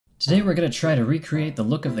Today we're going to try to recreate the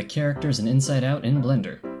look of the characters in Inside Out in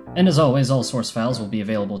Blender. And as always, all source files will be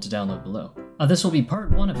available to download below. This will be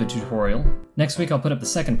part 1 of the tutorial. Next week I'll put up the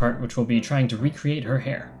second part, which will be trying to recreate her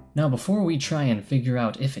hair. Now before we try and figure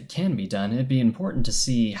out if it can be done, it'd be important to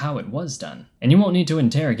see how it was done. And you won't need to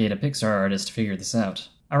interrogate a Pixar artist to figure this out.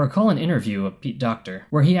 I recall an interview of Pete Docter,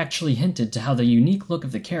 where he actually hinted to how the unique look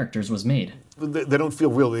of the characters was made. They don't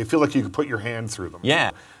feel real. They feel like you could put your hand through them.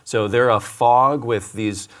 Yeah. So they're a fog with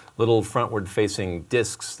these little frontward-facing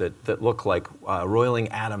discs that look like roiling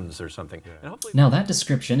atoms or something. Yeah. Now that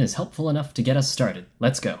description is helpful enough to get us started.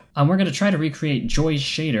 Let's go. We're going to try to recreate Joy's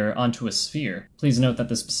shader onto a sphere. Please note that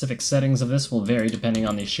the specific settings of this will vary depending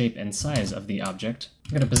on the shape and size of the object.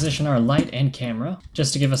 We're going to position our light and camera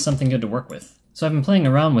just to give us something good to work with. So I've been playing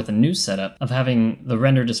around with a new setup of having the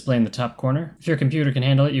render display in the top corner. If your computer can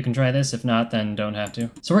handle it, you can try this. If not, then don't have to.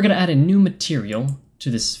 So we're going to add a new material to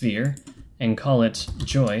this sphere and call it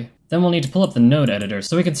Joy. Then we'll need to pull up the node editor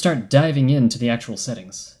so we can start diving into the actual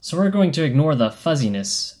settings. So we're going to ignore the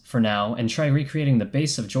fuzziness for now and try recreating the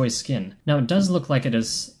base of Joy's skin. Now it does look like it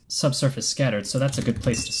is subsurface scattered, so that's a good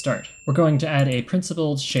place to start. We're going to add a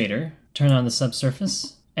principled shader, turn on the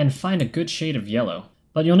subsurface, and find a good shade of yellow.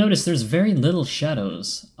 But you'll notice there's very little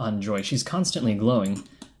shadows on Joy. She's constantly glowing.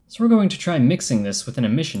 So we're going to try mixing this with an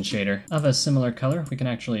emission shader of a similar color. We can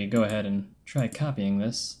actually go ahead and try copying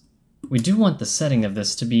this. We do want the setting of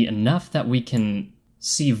this to be enough that we can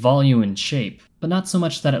see volume and shape, but not so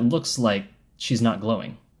much that it looks like she's not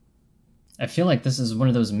glowing. I feel like this is one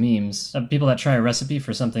of those memes of people that try a recipe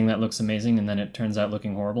for something that looks amazing and then it turns out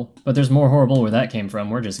looking horrible. But there's more horrible where that came from.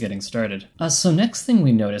 We're just getting started. So next thing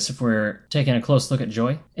we notice if we're taking a close look at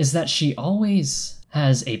Joy is that she always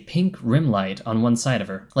has a pink rim light on one side of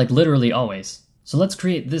her. Like literally always. So let's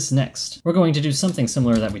create this next. We're going to do something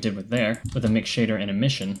similar that we did with a mix shader and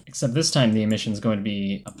emission, except this time the emission is going to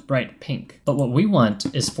be a bright pink. But what we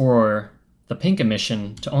want is for the pink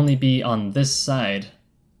emission to only be on this side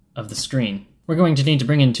of the screen. We're going to need to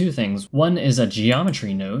bring in two things. One is a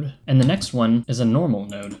geometry node, and the next one is a normal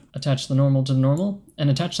node. Attach the normal to the normal, and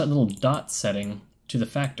attach that little dot setting to the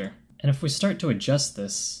factor. And if we start to adjust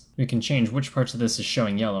this, we can change which parts of this is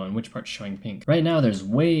showing yellow and which part's showing pink. Right now there's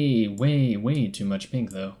way too much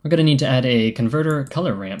pink though. We're gonna need to add a converter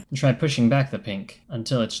color ramp and try pushing back the pink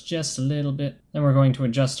until it's just a little bit. Then we're going to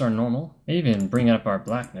adjust our normal, maybe even bring up our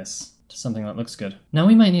blackness to something that looks good. Now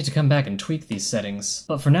we might need to come back and tweak these settings,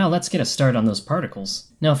 but for now let's get a start on those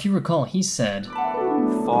particles. Now if you recall, he said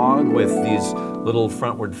fog with these little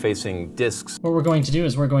frontward-facing discs. What we're going to do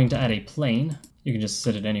is we're going to add a plane. You can just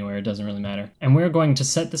set it anywhere, it doesn't really matter. And we're going to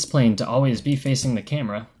set this plane to always be facing the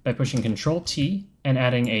camera by pushing Ctrl-T and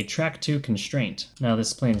adding a track 2 constraint. Now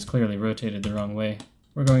this plane is clearly rotated the wrong way.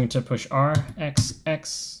 We're going to push R, X,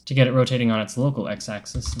 X to get it rotating on its local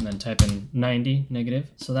X-axis, and then type in 90, negative.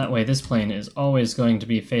 So that way this plane is always going to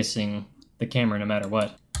be facing the camera no matter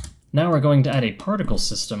what. Now we're going to add a particle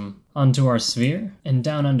system onto our sphere, and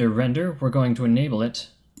down under render, we're going to enable it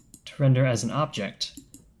to render as an object.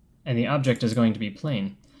 And the object is going to be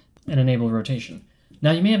plane, and enable rotation.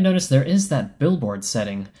 Now you may have noticed there is that billboard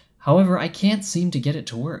setting, however I can't seem to get it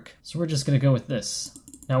to work, so we're just going to go with this.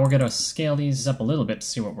 Now we're going to scale these up a little bit to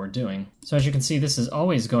see what we're doing. So as you can see, this is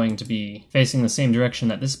always going to be facing the same direction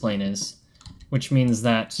that this plane is, which means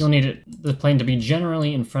that you'll need the plane to be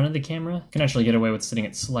generally in front of the camera. You can actually get away with setting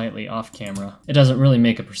it slightly off camera. It doesn't really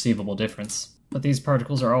make a perceivable difference, but these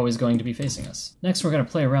particles are always going to be facing us. Next we're going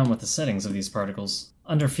to play around with the settings of these particles.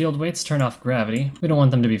 Under field weights, turn off gravity. We don't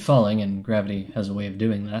want them to be falling, and gravity has a way of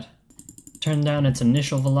doing that. Turn down its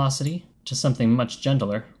initial velocity to something much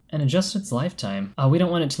gentler, and adjust its lifetime. We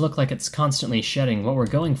don't want it to look like it's constantly shedding. What we're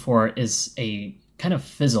going for is a kind of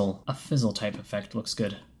fizzle. A fizzle type effect looks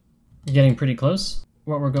good. You're getting pretty close.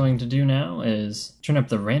 What we're going to do now is turn up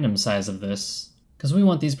the random size of this, because we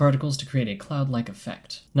want these particles to create a cloud-like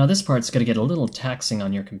effect. Now this part's going to get a little taxing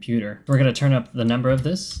on your computer. We're going to turn up the number of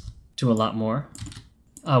this to a lot more.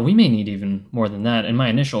 We may need even more than that. In my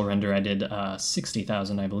initial render I did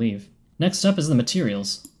 60,000, I believe. Next up is the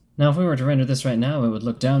materials. Now if we were to render this right now, it would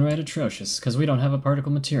look downright atrocious, because we don't have a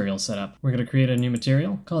particle material set up. We're going to create a new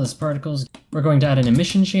material, call this particles. We're going to add an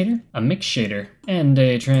emission shader, a mix shader, and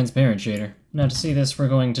a transparent shader. Now to see this, we're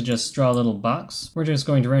going to just draw a little box. We're just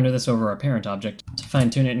going to render this over our parent object to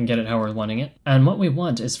fine tune it and get it how we're wanting it. And what we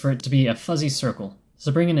want is for it to be a fuzzy circle.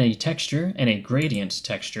 So bring in a texture and a gradient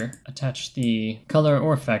texture. Attach the color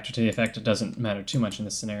or factor to the effect. It doesn't matter too much in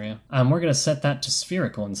this scenario. We're going to set that to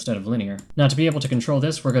spherical instead of linear. Now to be able to control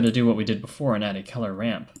this, we're going to do what we did before and add a color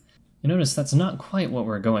ramp. You notice that's not quite what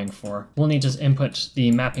we're going for. We'll need to input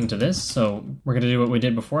the mapping to this, so we're going to do what we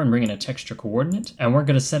did before and bring in a texture coordinate, and we're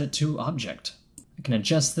going to set it to object. I can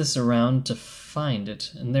adjust this around to find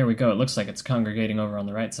it, and there we go. It looks like it's congregating over on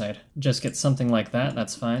the right side. Just get something like that,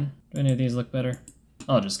 that's fine. Do any of these look better?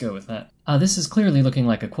 I'll just go with that. This is clearly looking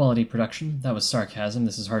like a quality production. That was sarcasm,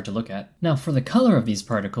 this is hard to look at. Now for the color of these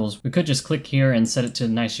particles, we could just click here and set it to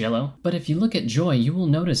nice yellow, but if you look at Joy, you will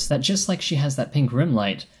notice that just like she has that pink rim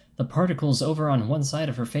light, the particles over on one side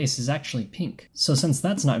of her face is actually pink. So since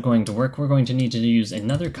that's not going to work, we're going to need to use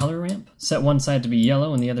another color ramp, set one side to be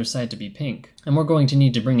yellow and the other side to be pink. And we're going to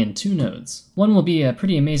need to bring in two nodes. One will be a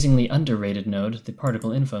pretty amazingly underrated node, the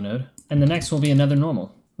particle info node, and the next will be another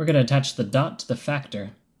normal. We're going to attach the dot to the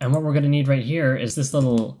factor. And what we're going to need right here is this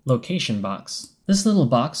little location box. This little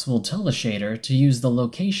box will tell the shader to use the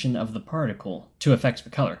location of the particle to affect the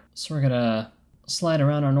color. So we're going to slide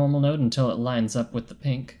around our normal node until it lines up with the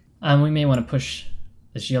pink. And we may want to push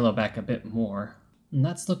this yellow back a bit more. And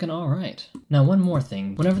that's looking alright. Now one more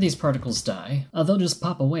thing, whenever these particles die, they'll just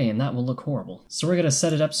pop away and that will look horrible. So we're going to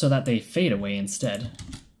set it up so that they fade away instead.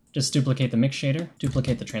 Just duplicate the mix shader,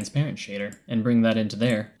 duplicate the transparent shader, and bring that into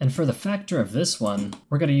there. And for the factor of this one,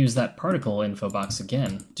 we're going to use that particle info box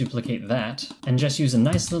again, duplicate that, and just use a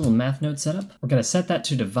nice little math node setup. We're going to set that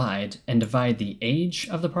to divide, and divide the age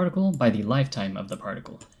of the particle by the lifetime of the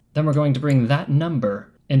particle. Then we're going to bring that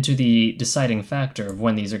number into the deciding factor of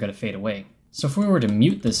when these are going to fade away. So if we were to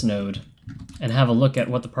mute this node and have a look at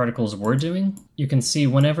what the particles were doing, you can see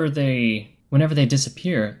whenever they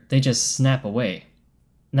disappear, they just snap away.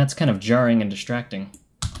 And that's kind of jarring and distracting.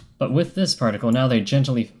 But with this particle, now they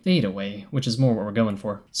gently fade away, which is more what we're going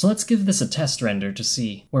for. So let's give this a test render to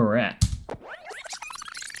see where we're at.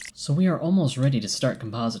 So we are almost ready to start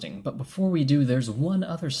compositing, but before we do, there's one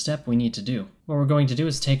other step we need to do. What we're going to do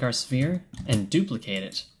is take our sphere and duplicate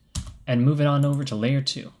it, and move it on over to layer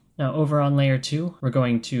 2. Now over on layer 2, we're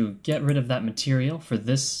going to get rid of that material for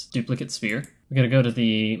this duplicate sphere. We're going to go to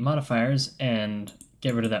the modifiers and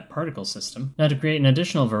get rid of that particle system. Now to create an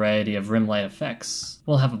additional variety of rim light effects,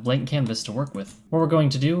 we'll have a blank canvas to work with. What we're going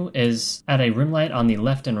to do is add a rim light on the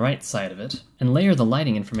left and right side of it, and layer the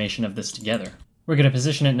lighting information of this together. We're going to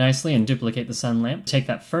position it nicely and duplicate the sun lamp, take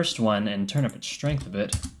that first one and turn up its strength a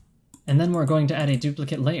bit, and then we're going to add a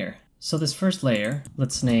duplicate layer. So this first layer,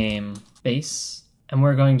 let's name base, and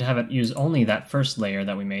we're going to have it use only that first layer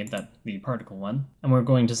that we made, the particle one, and we're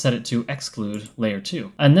going to set it to exclude layer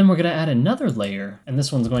 2. And then we're going to add another layer, and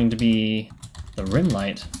this one's going to be the rim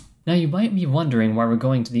light. Now you might be wondering why we're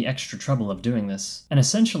going to the extra trouble of doing this, and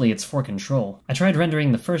essentially it's for control. I tried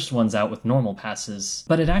rendering the first ones out with normal passes,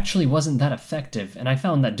 but it actually wasn't that effective, and I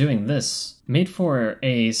found that doing this made for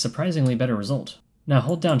a surprisingly better result. Now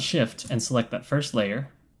hold down Shift and select that first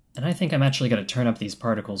layer, and I think I'm actually going to turn up these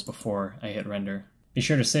particles before I hit render. Be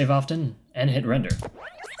sure to save often and hit render.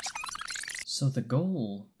 So the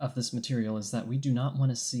goal of this material is that we do not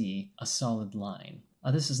want to see a solid line.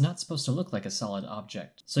 This is not supposed to look like a solid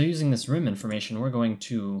object. So using this rim information, we're going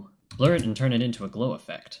to blur it and turn it into a glow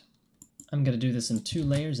effect. I'm going to do this in 2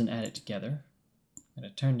 layers and add it together. I'm going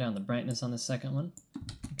to turn down the brightness on the second one.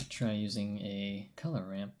 I could try using a color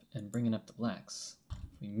ramp and bringing up the blacks.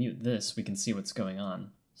 If we mute this, we can see what's going on.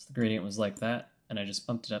 So the gradient was like that, and I just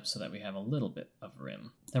bumped it up so that we have a little bit of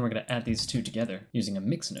rim. Then we're going to add these two together using a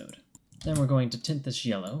mix node. Then we're going to tint this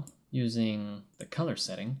yellow using the color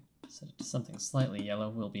setting. Set it to something slightly yellow,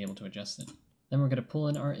 we'll be able to adjust it. Then we're going to pull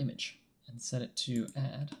in our image and set it to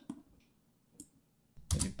add.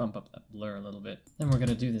 Maybe bump up that blur a little bit. Then we're going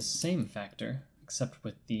to do this same factor, except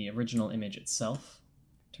with the original image itself.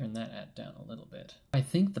 Turn that add down a little bit. I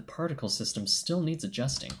think the particle system still needs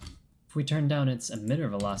adjusting. If we turn down its emitter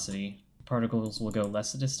velocity, particles will go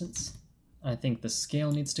less a distance. I think the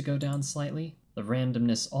scale needs to go down slightly, the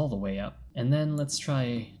randomness all the way up, and then let's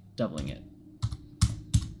try doubling it.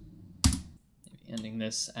 Maybe ending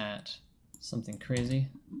this at something crazy.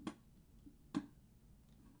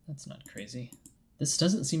 That's not crazy. This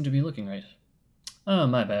doesn't seem to be looking right. Oh,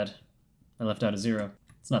 my bad. I left out a 0.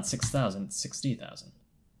 It's not 6,000, it's 60,000.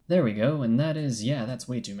 There we go, and that is, yeah, that's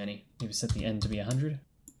way too many. Maybe set the end to be 100,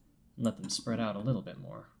 and let them spread out a little bit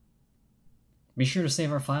more. Be sure to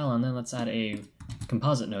save our file, and then let's add a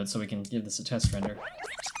composite node so we can give this a test render.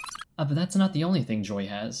 But that's not the only thing Joy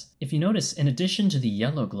has. If you notice, in addition to the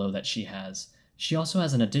yellow glow that she also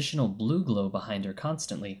has an additional blue glow behind her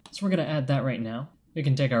constantly. So we're going to add that right now. We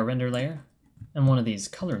can take our render layer and one of these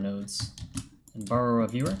color nodes and borrow a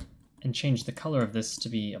viewer and change the color of this to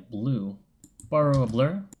be a blue. Borrow a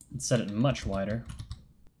blur and set it much wider.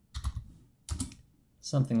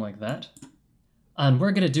 Something like that. And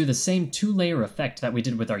we're going to do the same 2-layer effect that we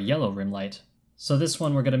did with our yellow rim light. So this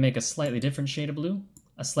one we're going to make a slightly different shade of blue,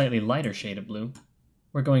 a slightly lighter shade of blue.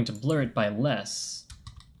 We're going to blur it by less,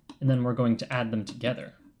 and then we're going to add them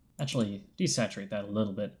together. Actually, desaturate that a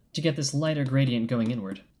little bit to get this lighter gradient going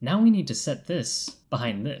inward. Now we need to set this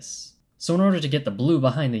behind this. So in order to get the blue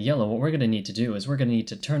behind the yellow, what we're going to need to do is we're going to need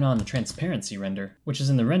to turn on the transparency render, which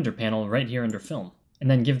is in the render panel right here under film,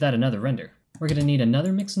 and then give that another render. We're going to need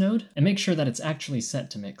another mix node, and make sure that it's actually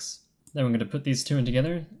set to mix. Then we're going to put these two in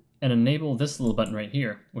together, and enable this little button right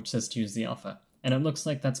here, which says to use the alpha. And it looks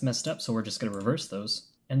like that's messed up, so we're just going to reverse those.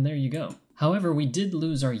 And there you go. However, we did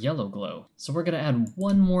lose our yellow glow, so we're going to add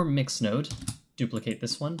one more mix node, duplicate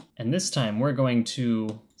this one, and this time we're going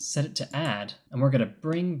to set it to add, and we're going to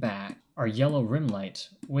bring back our yellow rim light,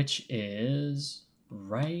 which is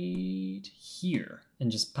right here,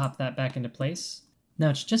 and just pop that back into place. Now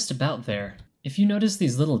it's just about there. If you notice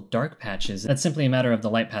these little dark patches, that's simply a matter of the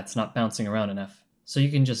light paths not bouncing around enough. So you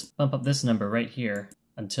can just bump up this number right here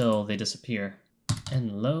until they disappear.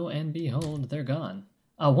 And lo and behold, they're gone.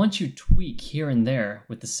 Once you tweak here and there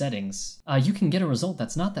with the settings, you can get a result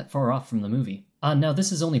that's not that far off from the movie. Now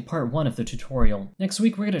this is only part 1 of the tutorial. Next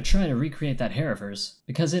week we're going to try to recreate that hair of hers,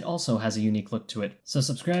 because it also has a unique look to it. So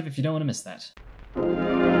subscribe if you don't want to miss that.